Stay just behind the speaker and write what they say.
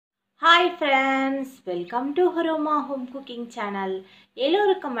Hi friends, welcome to Aroma home cooking channel.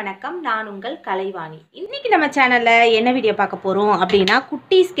 எல்லோருக்கும் வணக்கம். நான் உங்கள் கலைவாணி. இன்னைக்கு நம்ம சேனல்ல என்ன வீடியோ பார்க்க போறோம் அப்படினா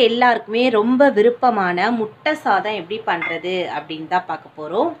குட்டீஸ்க்கு எல்லாருக்குமே ரொம்ப விருப்பமான முட்டை சாதம் எப்படி பண்றது அப்படினு தான் பார்க்க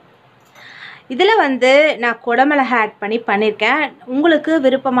போறோம். இதுல வந்து நான் குடமிளகாய் ஆட் பண்ணி பண்ணிருக்கேன். உங்களுக்கு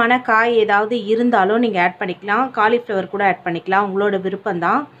விருப்பமான காய் ஏதாவது இருந்தாலும் நீங்க ஆட் பண்ணிக்கலாம். காலிஃப்ளவர் கூட ஆட் பண்ணிக்கலாம். உங்களோட விருப்பம்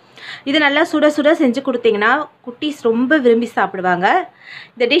தான். இது நல்லா சுட சுட செஞ்சு கொடுத்தீங்கன்னா குட்டீஸ் ரொம்ப விரும்பி சாப்பிடுவாங்க.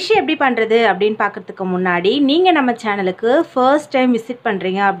 இந்த டிஷ் எப்படி பண்ணுறது அப்படின்னு பார்க்கறதுக்கு முன்னாடி நீங்கள் நம்ம சேனலுக்கு ஃபர்ஸ்ட் டைம் விசிட்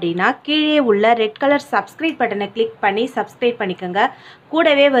பண்ணுறீங்க அப்படின்னா கீழே உள்ள ரெட் கலர் சப்ஸ்கிரைப் பட்டனை கிளிக் பண்ணி சப்ஸ்கிரைப் பண்ணிக்கோங்க.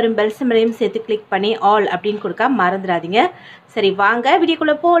 கூடவே வரும் பெல் சிம்பலையும் சேர்த்து கிளிக் பண்ணி ஆல் அப்படின்னு கொடுக்க மறந்துடாதீங்க. சரி வாங்க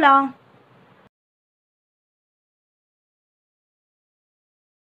வீடியோக்குள்ளே போகலாம்.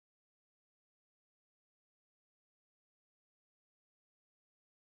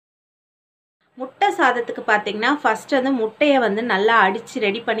 முட்டை சாதத்துக்கு பார்த்தீங்கன்னா ஃபஸ்ட்டு வந்து முட்டையை வந்து நல்லா அடித்து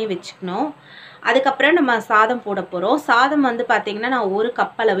ரெடி பண்ணி வச்சுக்கணும். அதுக்கப்புறம் நம்ம சாதம் போட போகிறோம். சாதம் வந்து பார்த்திங்கன்னா நான் 1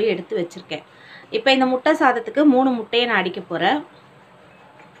 கப் அளவு எடுத்து வச்சுருக்கேன். இப்போ இந்த முட்டை சாதத்துக்கு 3 முட்டையை நான் அடிக்க போகிறேன்.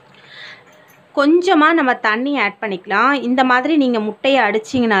 கொஞ்சமாக நம்ம தண்ணி ஆட் பண்ணிக்கலாம். இந்த மாதிரி நீங்கள் முட்டையை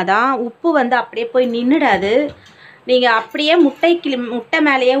அடிச்சிங்கன்னா தான் உப்பு வந்து அப்படியே போய் நின்றுடாது. நீங்கள் அப்படியே முட்டை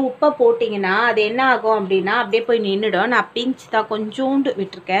மேலேயே உப்பை போட்டிங்கன்னா அது என்ன ஆகும் அப்படின்னா அப்படியே போய் நின்றுடும். நான் பிஞ்சு தான் கொஞ்சோண்டு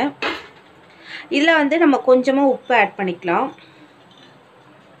விட்டுருக்கேன். இதில் வந்து நம்ம கொஞ்சமாக உப்பு ஆட் பண்ணிக்கலாம்.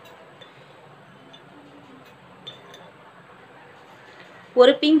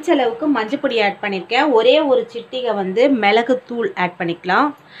 ஒரு பிஞ்ச் அளவுக்கு மஞ்சள் பொடி ஆட் பண்ணியிருக்கேன். ஒரே ஒரு சிட்டிகை வந்து மிளகு தூள் ஆட் பண்ணிக்கலாம்.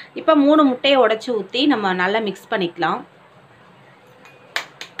 இப்போ 3 முட்டையை உடைச்சி ஊற்றி நம்ம நல்லா மிக்ஸ் பண்ணிக்கலாம்.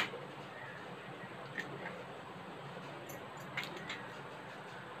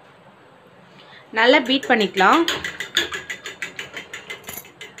 நல்லா பீட் பண்ணிக்கலாம்.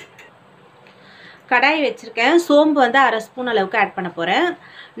 கடாய் வச்சுருக்கேன். சோம்பு வந்து 1/2 ஸ்பூன் அளவுக்கு ஆட் பண்ண போகிறேன்.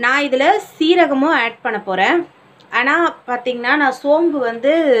 நான் இதில் சீரகமும் ஆட் பண்ண போகிறேன். ஆனால் பார்த்திங்கன்னா நான் சோம்பு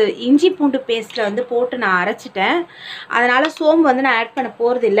வந்து இஞ்சி பூண்டு பேஸ்ட்டில் வந்து போட்டு நான் அரைச்சிட்டேன். அதனால் சோம்பு வந்து நான் ஆட் பண்ண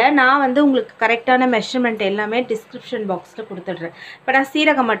போகிறதில்ல. நான் வந்து உங்களுக்கு கரெக்டான மெஷர்மெண்ட் எல்லாமே டிஸ்கிரிப்ஷன் பாக்ஸில் கொடுத்துட்றேன். இப்போ நான்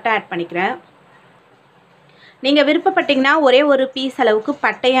சீரகம் மட்டும் ஆட் பண்ணிக்கிறேன். நீங்கள் விருப்பப்பட்டிங்கன்னா ஒரே ஒரு பீஸ் அளவுக்கு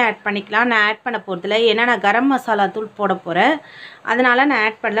பட்டையும் ஆட் பண்ணிக்கலாம். நான் ஆட் பண்ண போகிறதில்ல. ஏன்னா நான் கரம் மசாலா தூள் போட போகிறேன். அதனால் நான்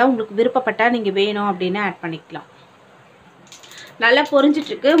ஆட் பண்ணல. உங்களுக்கு விருப்பப்பட்டால் நீங்கள் வேணும் அப்படின்னு ஆட் பண்ணிக்கலாம். நல்லா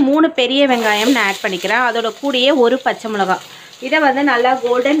பொரிஞ்சிட்ருக்கு. 3 பெரிய வெங்காயம் நான் ஆட் பண்ணிக்கிறேன். அதோட கூடயே 1 பச்சை மிளகாய். இதை வந்து நல்லா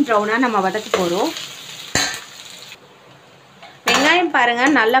கோல்டன் ப்ரௌனாக நம்ம வதக்க போகிறோம். வெங்காயம்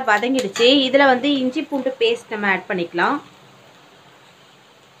பாருங்கள் நல்லா வதங்கிடுச்சு. இதில் வந்து இஞ்சி பூண்டு பேஸ்ட் நம்ம ஆட் பண்ணிக்கலாம்.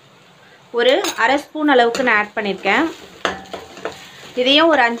 ஒரு 1/2 ஸ்பூன் அளவுக்கு நான் ஆட் பண்ணியிருக்கேன். இதையும்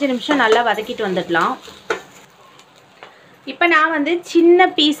ஒரு 5 நிமிஷம் நல்லா வதக்கிட்டு வந்துடலாம். இப்போ நான் வந்து சின்ன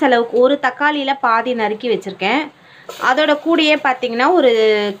பீஸ் அளவுக்கு ஒரு தக்காளியில் பாதி நறுக்கி வச்சுருக்கேன். அதோட கூடயே பார்த்திங்கன்னா ஒரு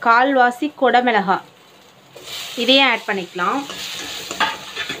 1/4 குடமிளகாய் இதையும் ஆட் பண்ணிக்கலாம்.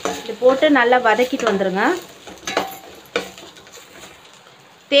 இது போட்டு நல்லா வதக்கிட்டு வந்துடுங்க.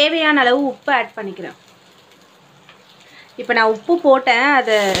 தேவையான அளவு உப்பு ஆட் பண்ணிக்கிறேன். இப்போ நான் உப்பு போட்டேன்.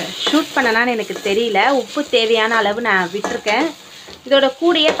 அதை ஷூட் பண்ணனான்னு எனக்கு தெரியல. உப்பு தேவையான அளவு நான் விட்டுருக்கேன். இதோட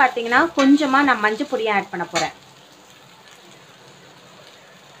கூடயே பார்த்தீங்கன்னா கொஞ்சமாக நான் மஞ்சள் பொடியை ஆட் பண்ண போகிறேன்.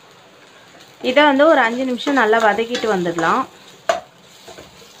 இதை வந்து ஒரு 5 நிமிஷம் நல்லா வதக்கிட்டு வந்துடலாம்.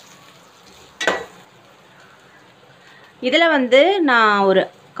 இதில் வந்து நான் ஒரு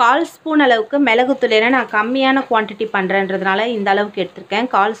 1/4 ஸ்பூன் அளவுக்கு மிளகுத்தூள், ஏன்னா நான் கம்மியான குவான்டிட்டி பண்ணுறேன்றதுனால இந்த அளவுக்கு எடுத்திருக்கேன்.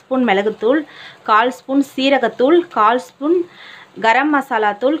 1/4 ஸ்பூன் மிளகுத்தூள், 1/4 ஸ்பூன் சீரகத்தூள், 1/4 ஸ்பூன் கரம்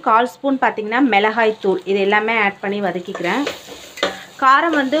மசாலா தூள், 1/4 ஸ்பூன் பார்த்திங்கன்னா மிளகாய் தூள். இது எல்லாமே ஆட் பண்ணி வதக்கிக்கிறேன்.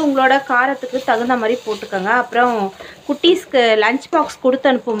 காரம் வந்து உங்களோட காரத்துக்கு தகுந்த மாதிரி போட்டுக்கோங்க. அப்புறம் குட்டீஸ்க்கு லஞ்ச் பாக்ஸ் கொடுத்து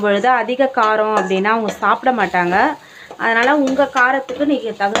அனுப்பும் பொழுது அதிக காரம் அப்படின்னா அவங்க சாப்பிட மாட்டாங்க. அதனால் உங்கள் காரத்துக்கு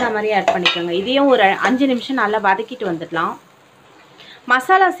நீங்கள் தகுந்த மாதிரி ஆட் பண்ணிக்கோங்க. இதையும் ஒரு 5 நிமிஷம் நல்லா வதக்கிட்டு வந்துடலாம்.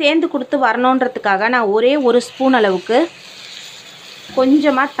 மசாலா சேர்ந்து கொடுத்து வரணுன்றதுக்காக நான் ஒரே ஒரு ஸ்பூன் அளவுக்கு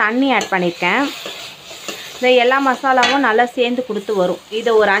கொஞ்சமாக தண்ணி ஆட் பண்ணியிருக்கேன். இந்த எல்லா மசாலாவும் நல்லா சேர்ந்து கொடுத்து வரும்.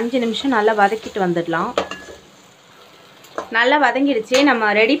 இதை ஒரு 5 நிமிஷம் நல்லா வதக்கிட்டு வந்துடலாம். நல்லா வதங்கிடுச்சு.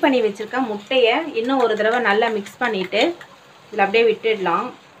 நம்ம ரெடி பண்ணி வச்சுருக்க முட்டையை இன்னும் ஒரு தடவை நல்லா மிக்ஸ் பண்ணிவிட்டு இதில் அப்படியே விட்டுடலாம்.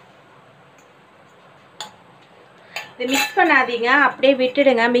 இது மிக்ஸ் பண்ணாதீங்க, அப்படியே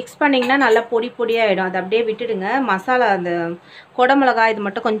விட்டுடுங்க. மிக்ஸ் பண்ணிங்கன்னா நல்லா பொடி பொடியாகிடும். அதை அப்படியே விட்டுடுங்க. மசாலா அந்த குடமிளகாய் இது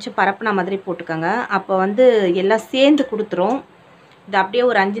மட்டும் கொஞ்சம் பரப்புன மாதிரி போட்டுக்கோங்க. அப்போ வந்து எல்லாம் சேர்ந்து கொடுத்துரும். இது அப்படியே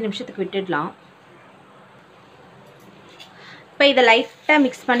ஒரு 5 நிமிஷத்துக்கு விட்டுடலாம். இப்போ இதை லைட்டாக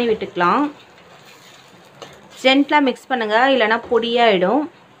மிக்ஸ் பண்ணி விட்டுக்கலாம். ஜென்டலாக மிக்ஸ் பண்ணுங்கள், இல்லைனா பொடியாகிடும்.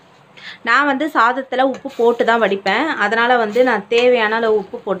 நான் வந்து சாதத்தில் உப்பு போட்டு தான் வடிப்பேன். அதனால் வந்து நான் தேவையான அளவு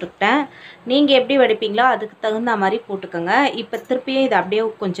உப்பு போட்டுக்கிட்டேன். நீங்கள் எப்படி வடிப்பீங்களோ அதுக்கு தகுந்த மாதிரி போட்டுக்கோங்க. இப்போ திருப்பியும் இதை அப்படியே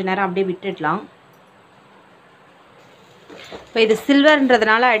கொஞ்சம் நேரம் அப்படியே விட்டுடலாம். இப்போ இது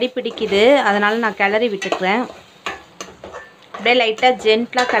சில்வர்ன்றதுனால அடி பிடிக்குது, அதனால் நான் கிளறி விட்டுக்கிறேன். அப்படியே லைட்டாக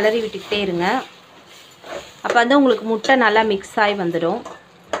ஜென்ட்லாக கிளறி விட்டுக்கிட்டே இருங்க. அப்போ வந்து உங்களுக்கு முட்டை நல்லா மிக்ஸ் ஆகி வந்துடும்.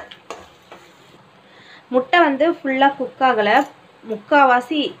 முட்டை வந்து ஃபுல்லாக குக் ஆகலை,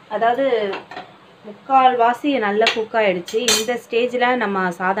 முக்கால்வாசி, அதாவது முக்கால்வாசி நல்லா குக் ஆகிடுச்சு. இந்த ஸ்டேஜில் நம்ம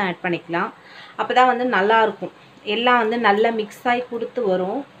சாதம் ஆட் பண்ணிக்கலாம். அப்போ தான் வந்து நல்லாயிருக்கும். எல்லாம் வந்து நல்லா மிக்ஸ் ஆகி கொடுத்து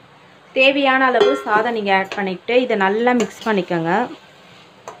வரும். தேவையான அளவு சாதம் நீங்கள் ஆட் பண்ணிவிட்டு இதை நல்லா மிக்ஸ் பண்ணிக்கோங்க.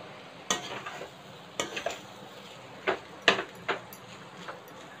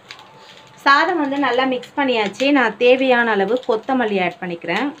 சாதம் வந்து நல்லா மிக்ஸ் பண்ணியாச்சு. நான் தேவையான அளவு கொத்தமல்லி ஆட்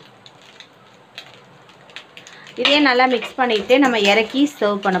பண்ணிக்கிறேன். இதே நல்லா மிக்ஸ் பண்ணிவிட்டு நம்ம இறக்கி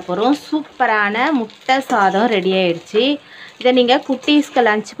சர்வ் பண்ண போகிறோம். சூப்பரான முட்டை சாதம் ரெடி ஆகிடுச்சு. இதை நீங்கள் குட்டீஸ்க்கு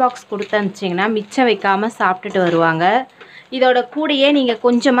லஞ்ச் பாக்ஸ் கொடுத்து அனுப்பிச்சிங்கன்னா மிச்சம் வைக்காமல் சாப்பிட்டுட்டு வருவாங்க. இதோட கூடையே நீங்கள்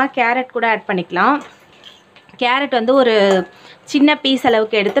கொஞ்சமாக கேரட் கூட ஆட் பண்ணிக்கலாம். கேரட் வந்து ஒரு சின்ன பீஸ்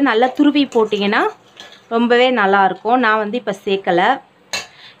அளவுக்கு எடுத்து நல்லா துருவி போட்டிங்கன்னா ரொம்பவே நல்லாயிருக்கும். நான் வந்து இப்போ சேர்க்கலை.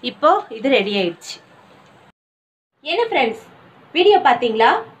 இப்போது இது ரெடி ஆயிடுச்சு. என்ன ஃப்ரெண்ட்ஸ், வீடியோ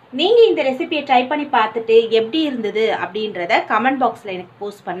பார்த்தீங்களா? நீங்கள் இந்த ரெசிபியை ட்ரை பண்ணி பார்த்துட்டு எப்படி இருந்தது அப்படின்றத கமெண்ட் பாக்ஸில் எனக்கு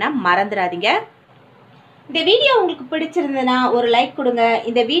போஸ்ட் பண்ண மறந்துடாதீங்க. இந்த வீடியோ உங்களுக்கு பிடிச்சிருந்ததுன்னா ஒரு லைக் கொடுங்க.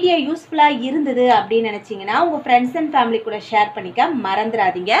 இந்த வீடியோ யூஸ்ஃபுல்லாக இருந்தது அப்படின்னு நினச்சிங்கன்னா உங்கள் ஃப்ரெண்ட்ஸ் அண்ட் ஃபேமிலி கூட ஷேர் பண்ணிக்க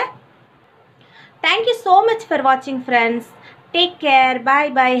மறந்துடாதீங்க. தேங்க்யூ ஸோ மச் ஃபார் வாட்சிங் ஃப்ரெண்ட்ஸ். Take care.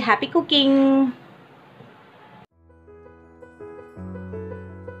 பாய் பாய். Happy cooking.